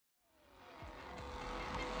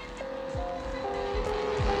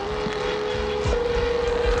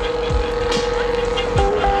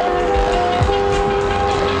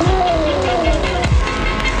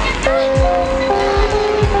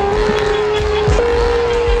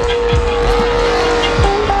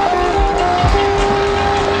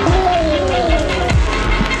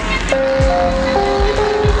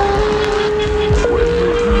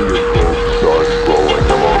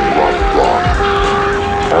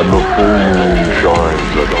and the full moon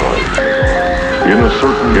shines at night. In a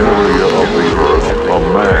certain area of the earth, a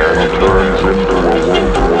man turns into a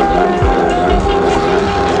woman.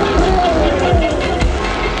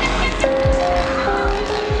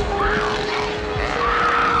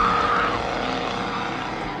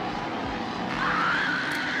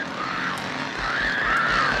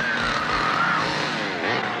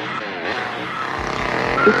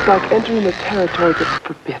 It's like entering a territory that's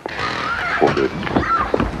forbidden. Forbidden?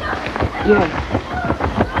 Yes.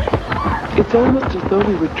 It's almost as though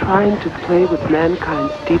we were trying to play with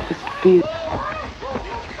mankind's deepest fears.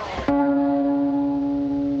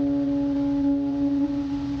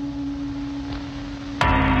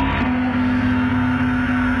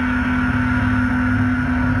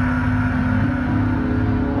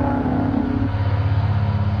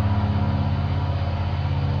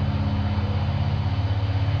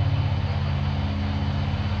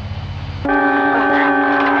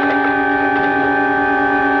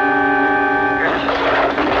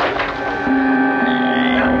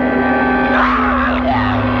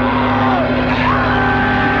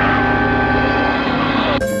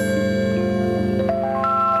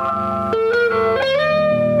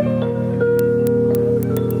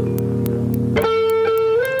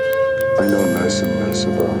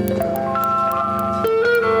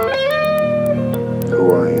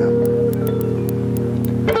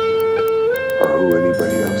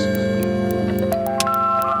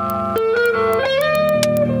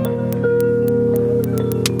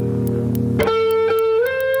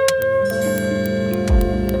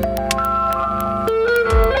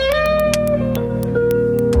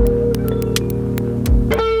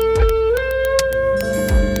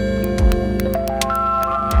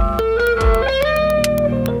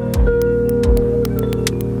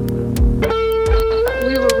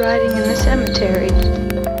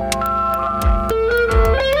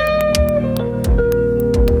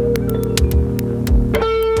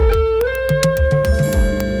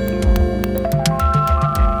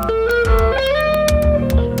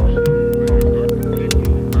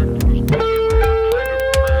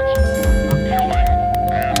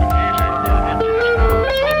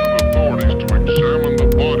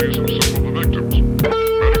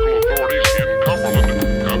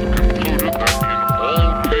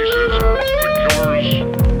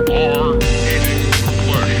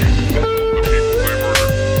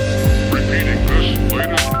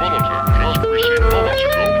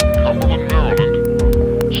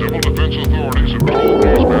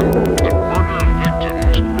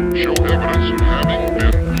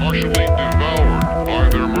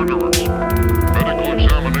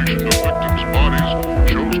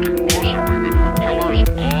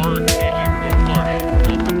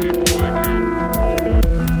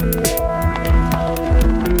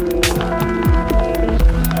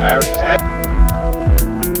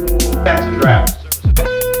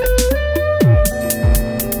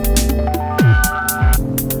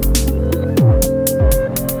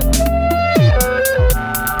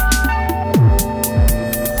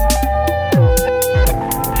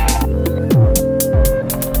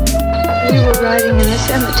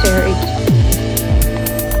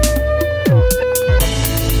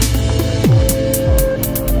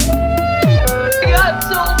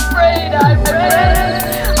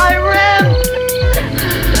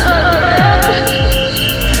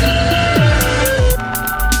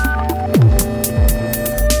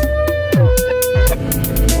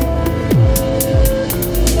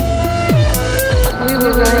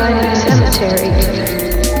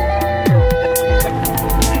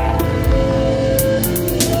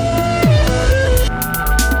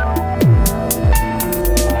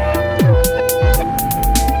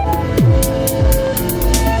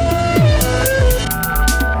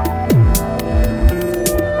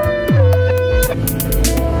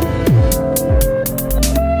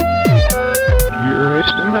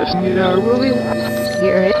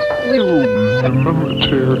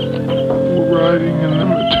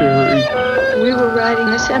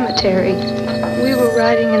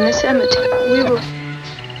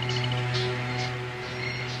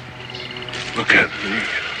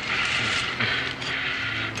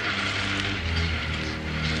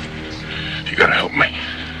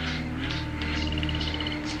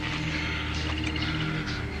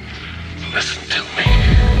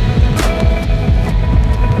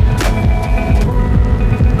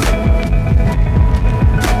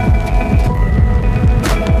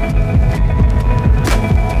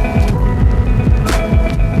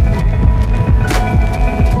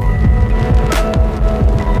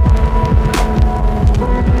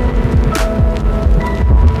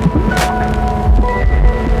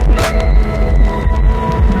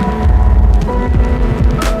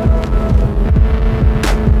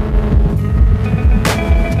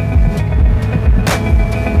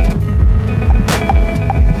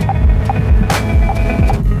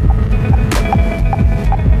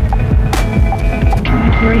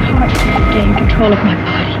 control of my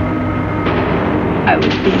body. I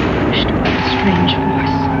was being pushed by a strange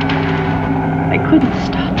force. I couldn't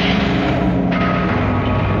stop it.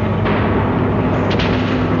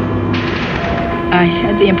 I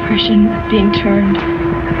had the impression of being turned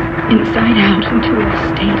inside out into a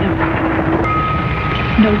state of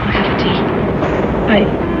no gravity. I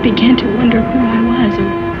began to wonder who I was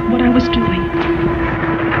or what I was doing.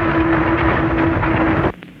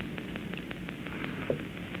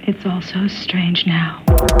 It's all so strange now.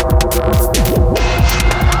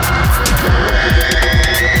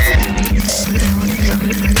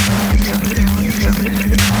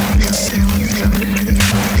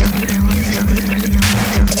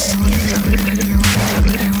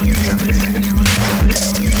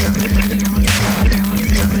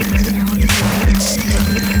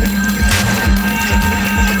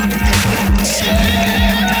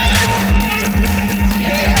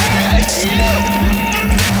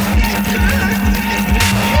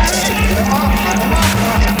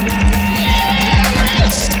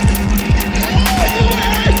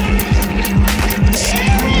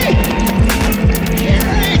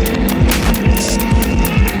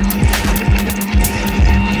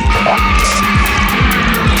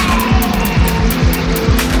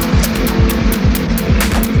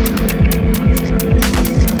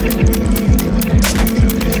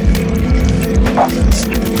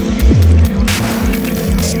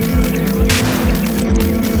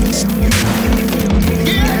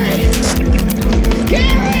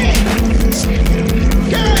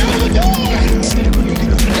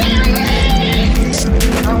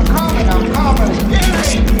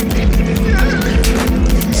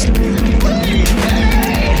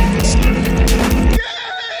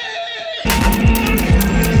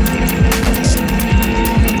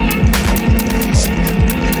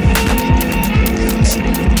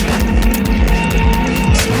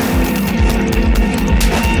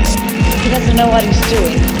 Know what he's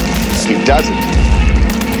doing. He doesn't.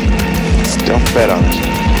 Don't bet on it.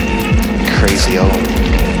 Crazy old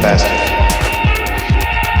bastard.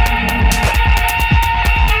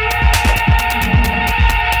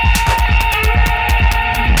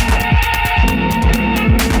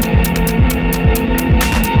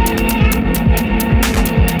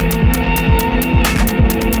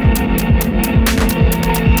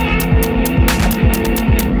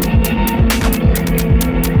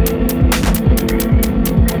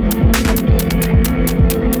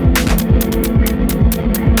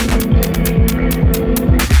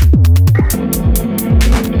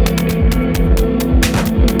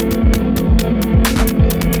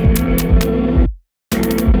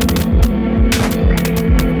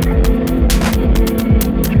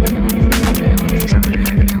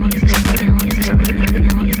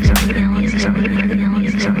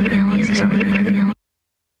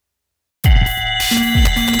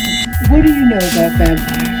 What do you know about vampires?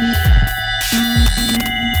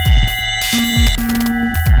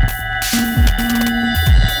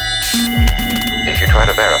 If you try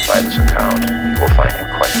to verify this account, you will find it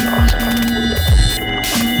quite impossible.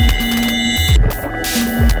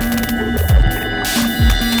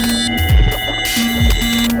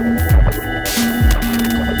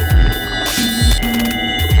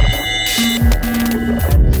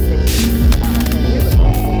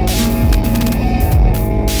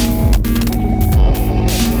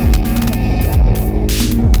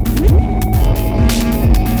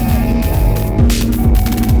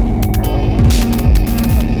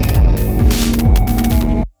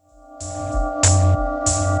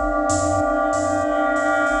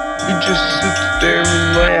 Just sit there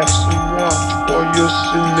and laugh and watch while you're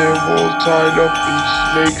sitting there all tied up in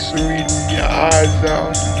snakes and eating your eyes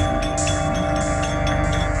out.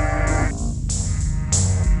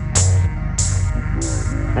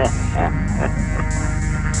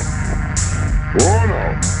 Oh no,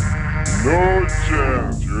 no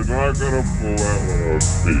chance. You're not gonna pull that one off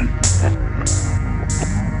me.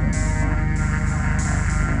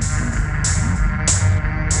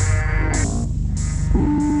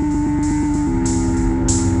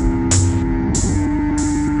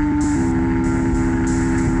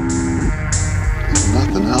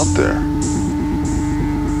 Out there.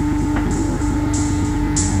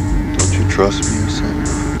 Don't you trust me or something?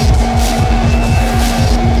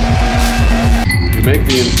 You make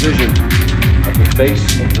the incision at the base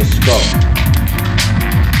of the skull.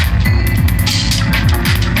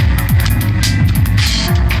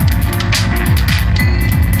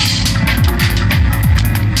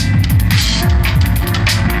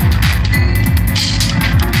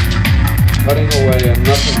 Cutting away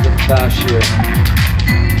enough of the fascia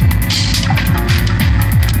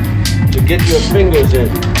to get your fingers in.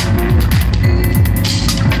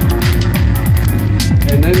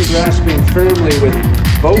 And then grasping firmly with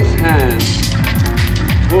both hands,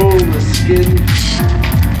 pull the skin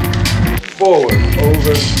forward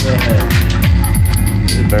over the head.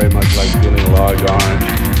 This is very much like peeling a large orange.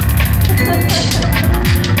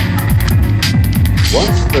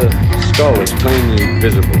 Once the skull is plainly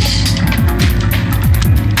visible,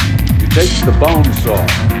 you take the bone saw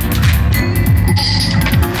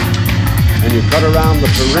and you cut around the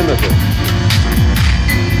perimeter.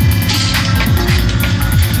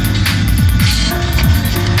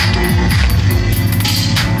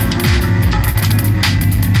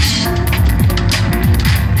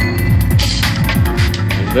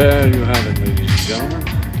 And there you have it, ladies and gentlemen,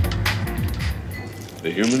 the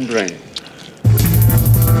human brain.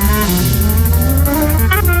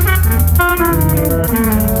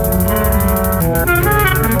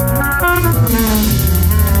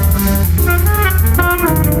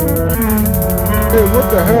 Hey, what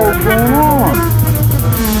the hell is going on?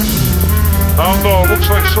 I don't know, it looks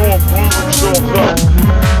like someone blew themselves up.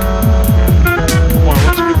 Come on,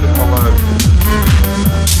 let's get the hell out of here.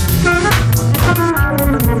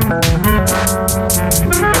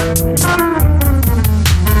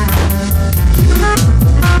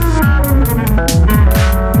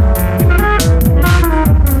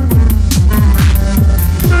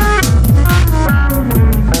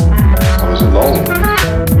 I was alone.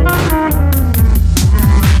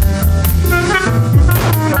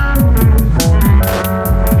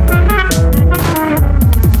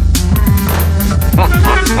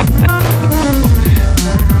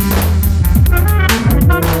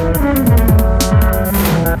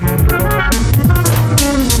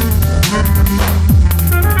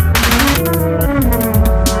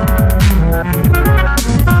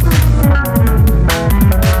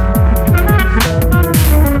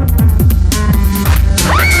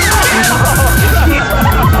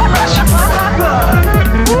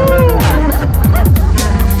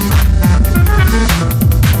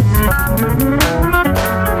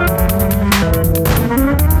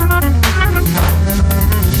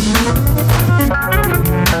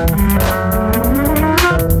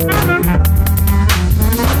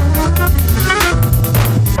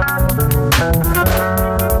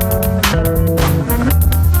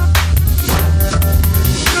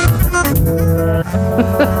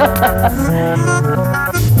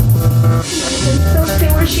 Let's see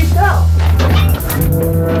where she fell.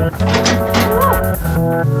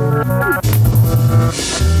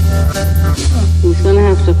 He's gonna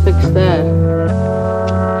have to fix that.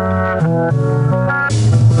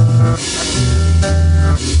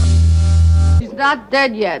 She's not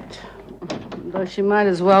dead yet, though she might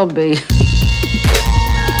as well be.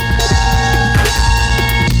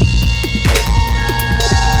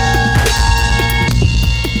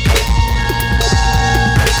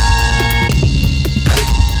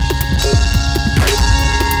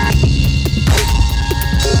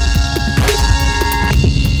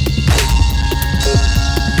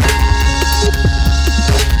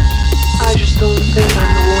 I just don't think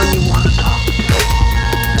I'm the one you want to talk to.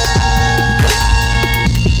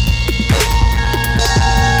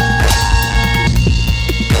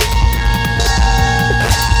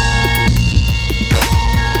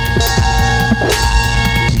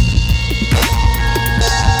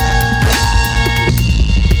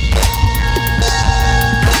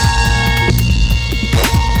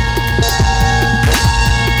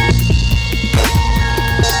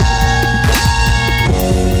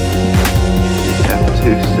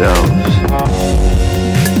 Two selves,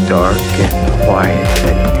 dark and quiet,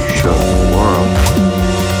 that you show the world.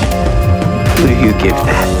 Who do you give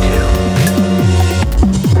that to?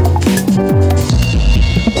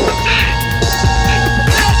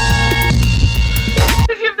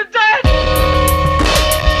 Give the dead!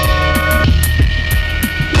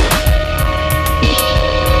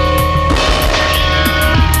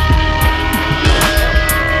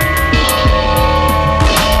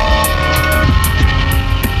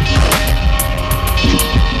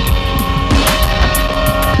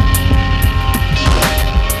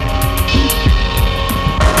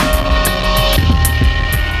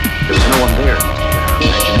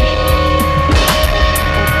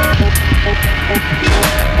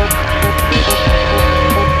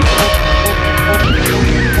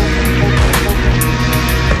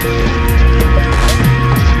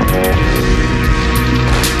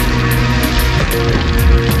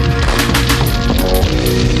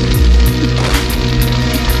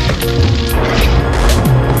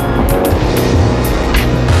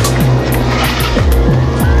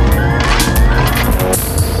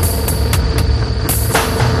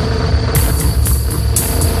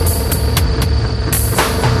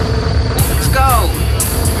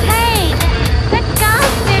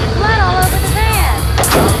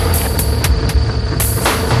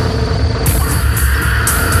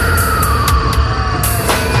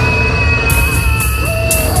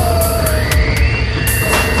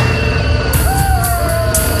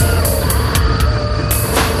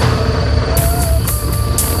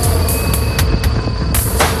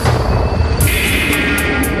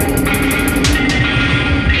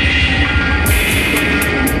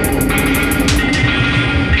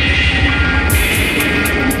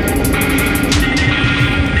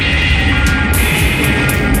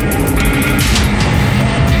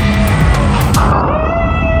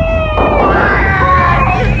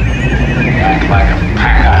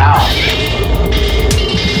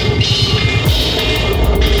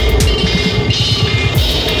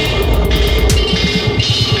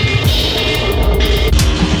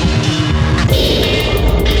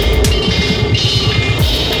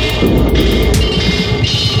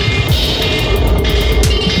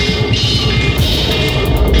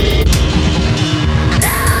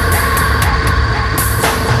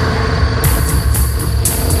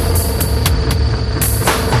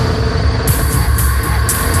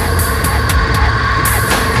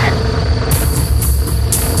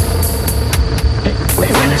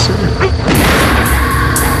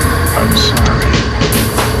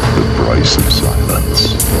 the price of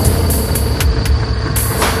silence.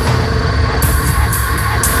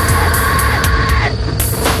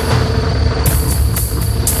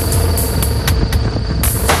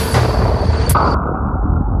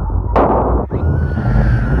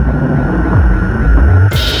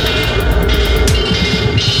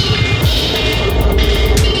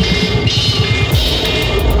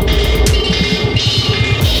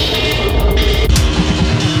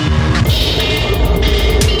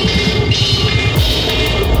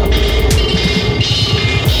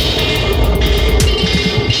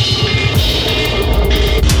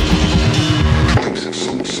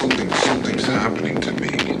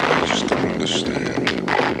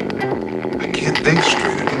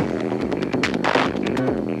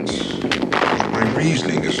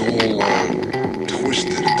 Reasoning is all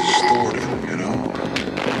twisted and distorted, you know?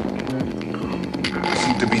 I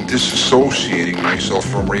seem to be disassociating myself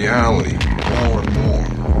from reality more and more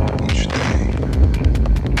each day.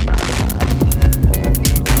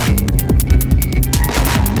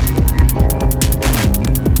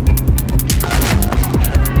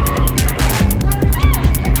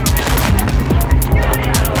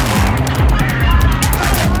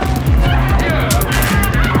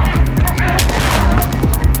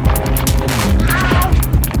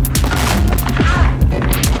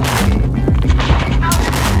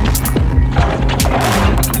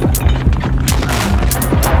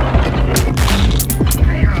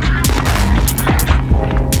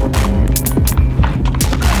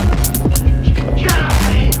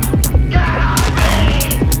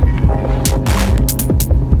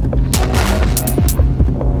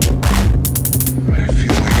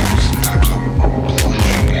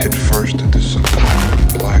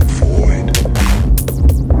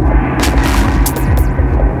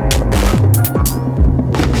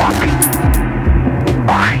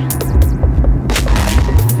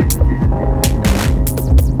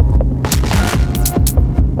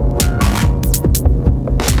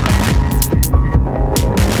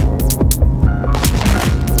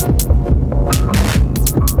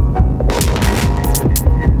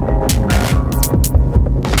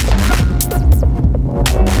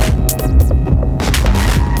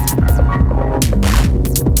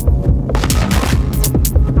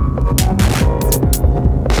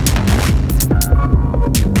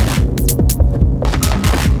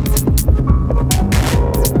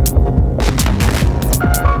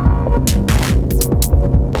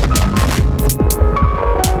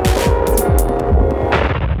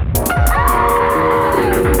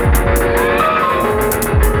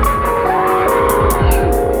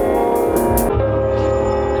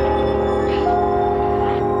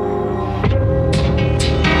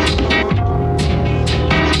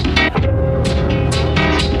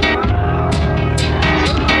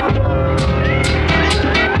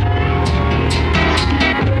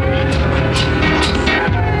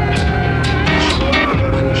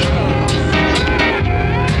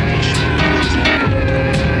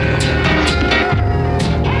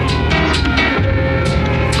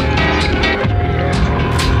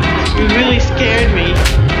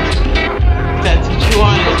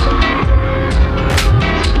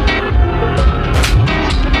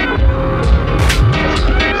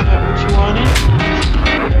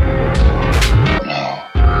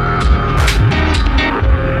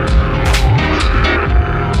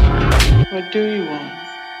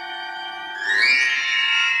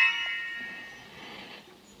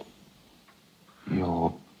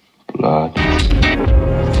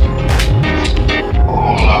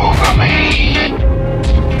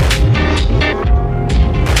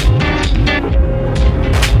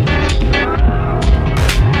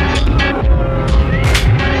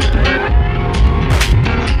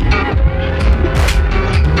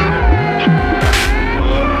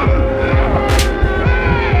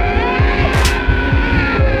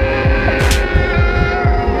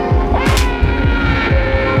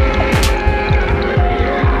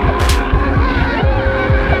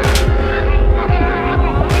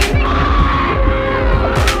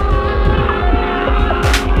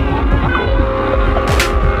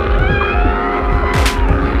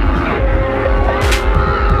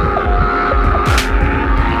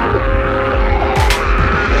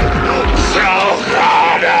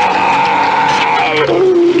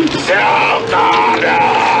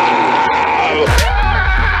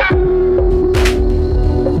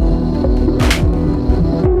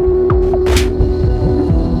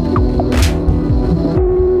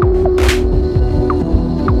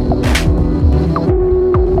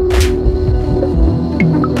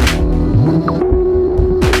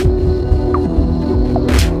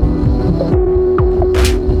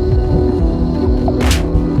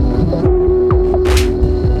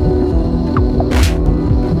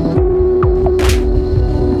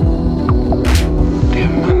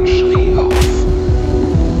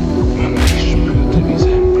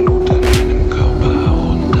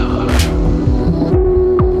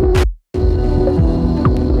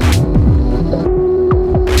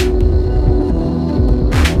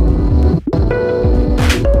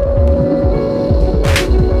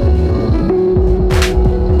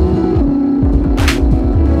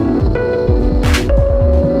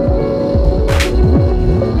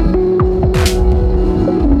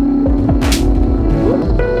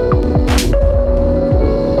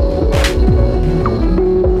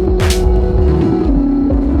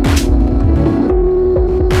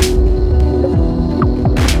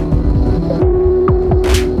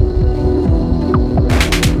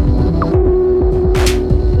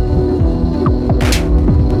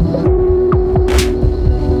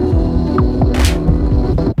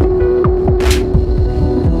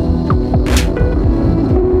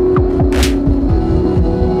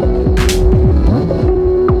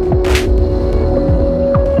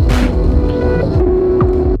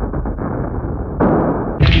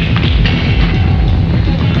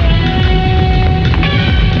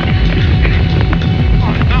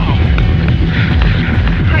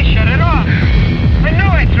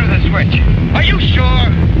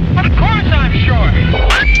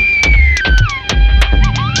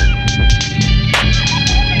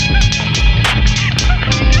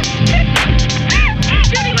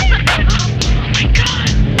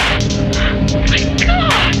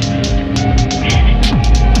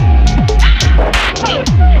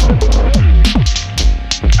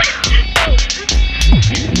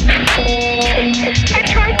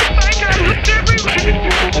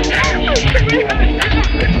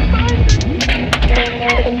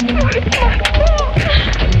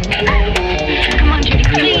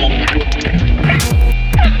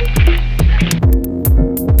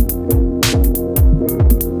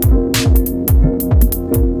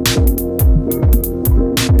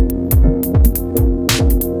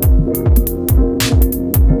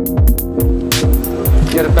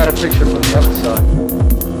 Get a better picture from the other side.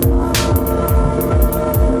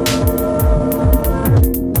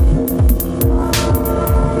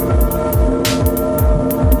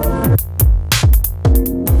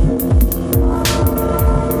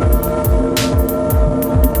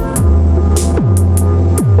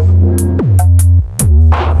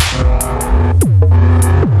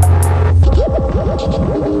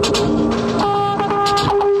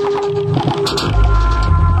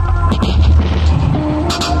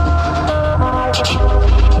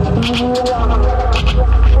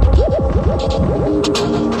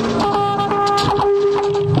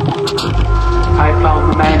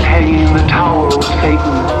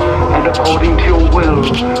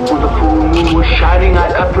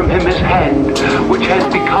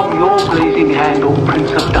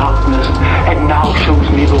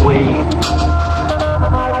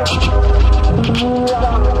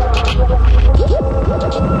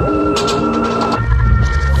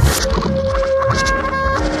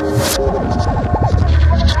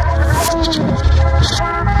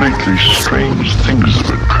 Lately, strange things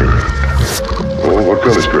have occurred. Oh, what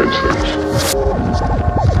kind of strange things?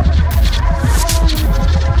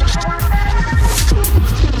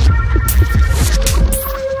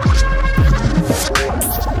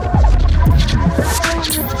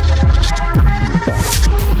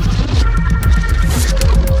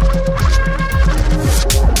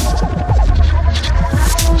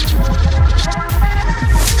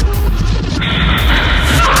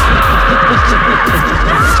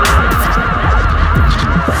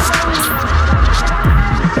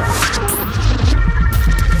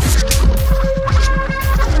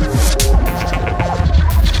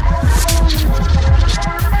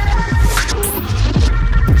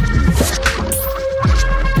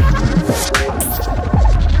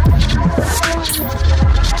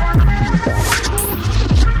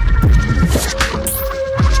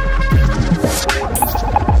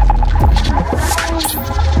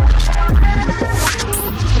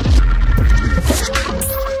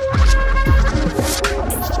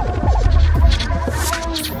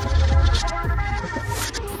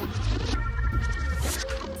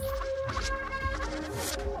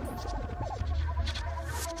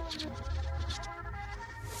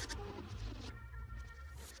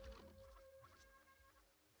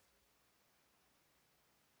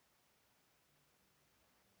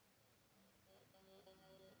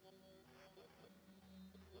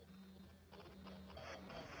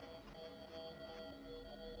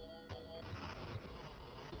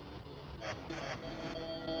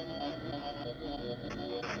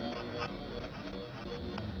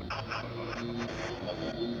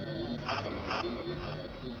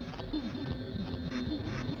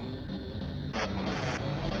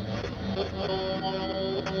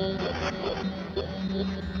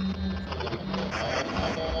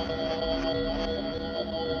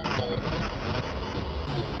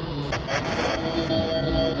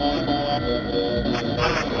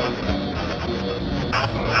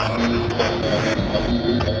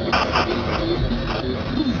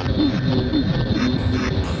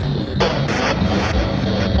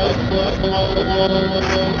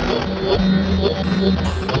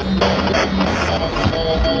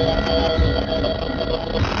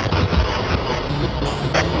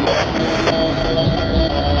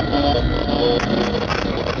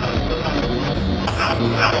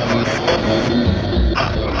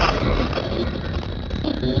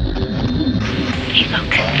 Hey,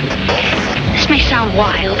 look. This may sound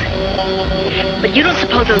wild, but you don't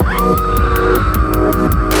suppose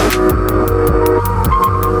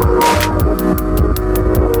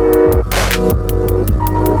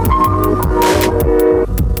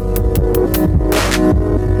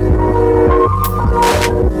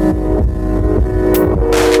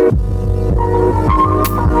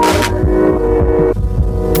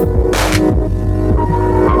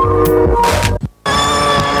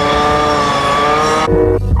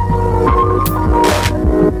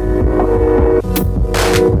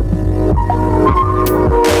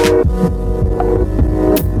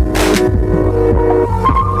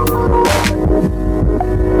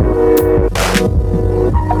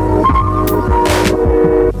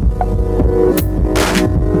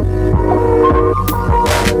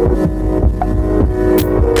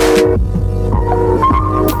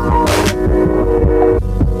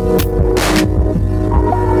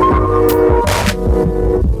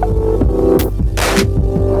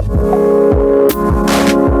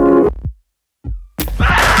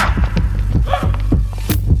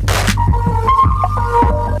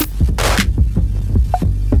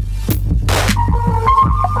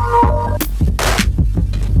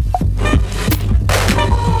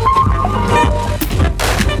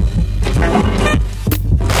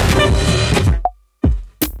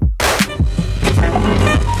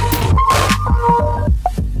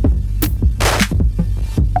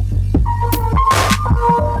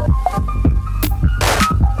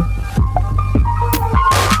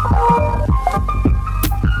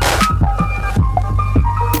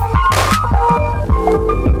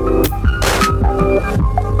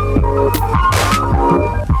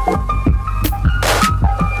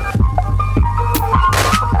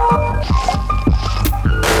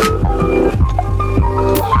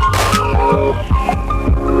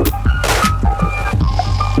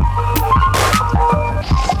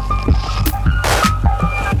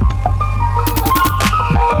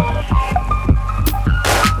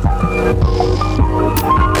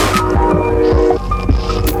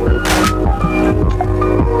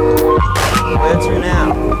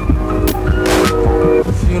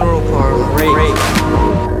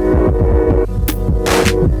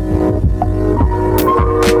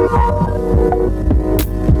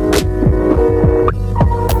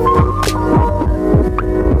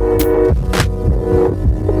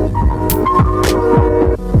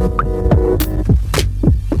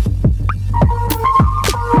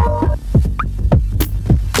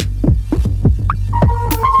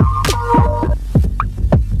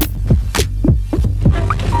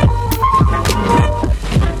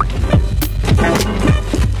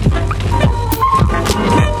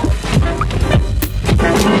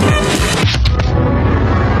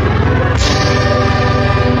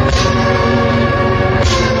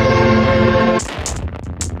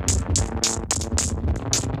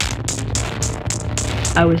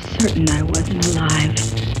certain I wasn't alive.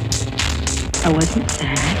 I wasn't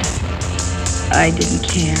sad. I didn't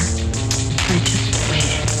care. I just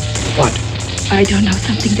waited. What? I don't know,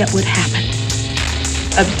 something that would happen.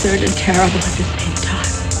 Absurd and terrible at the same time.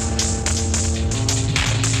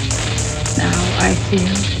 Now I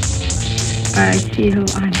feel I'm still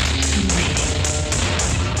waiting.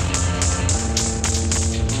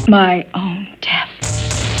 My own death.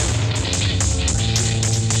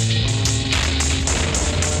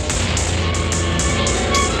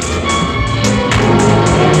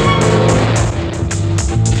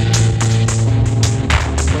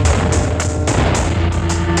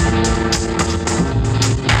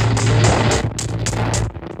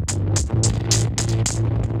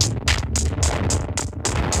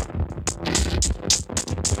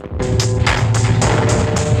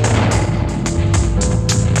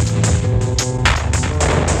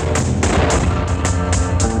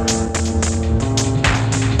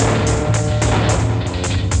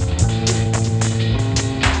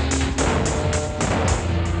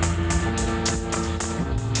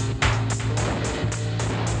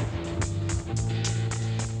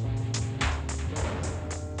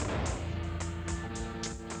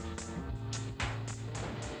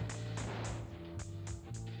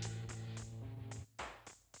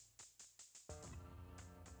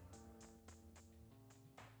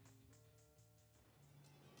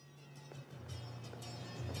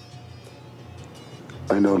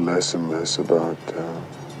 I know less and less about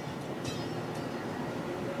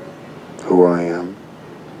who I am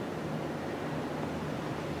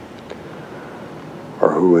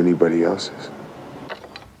or who anybody else is.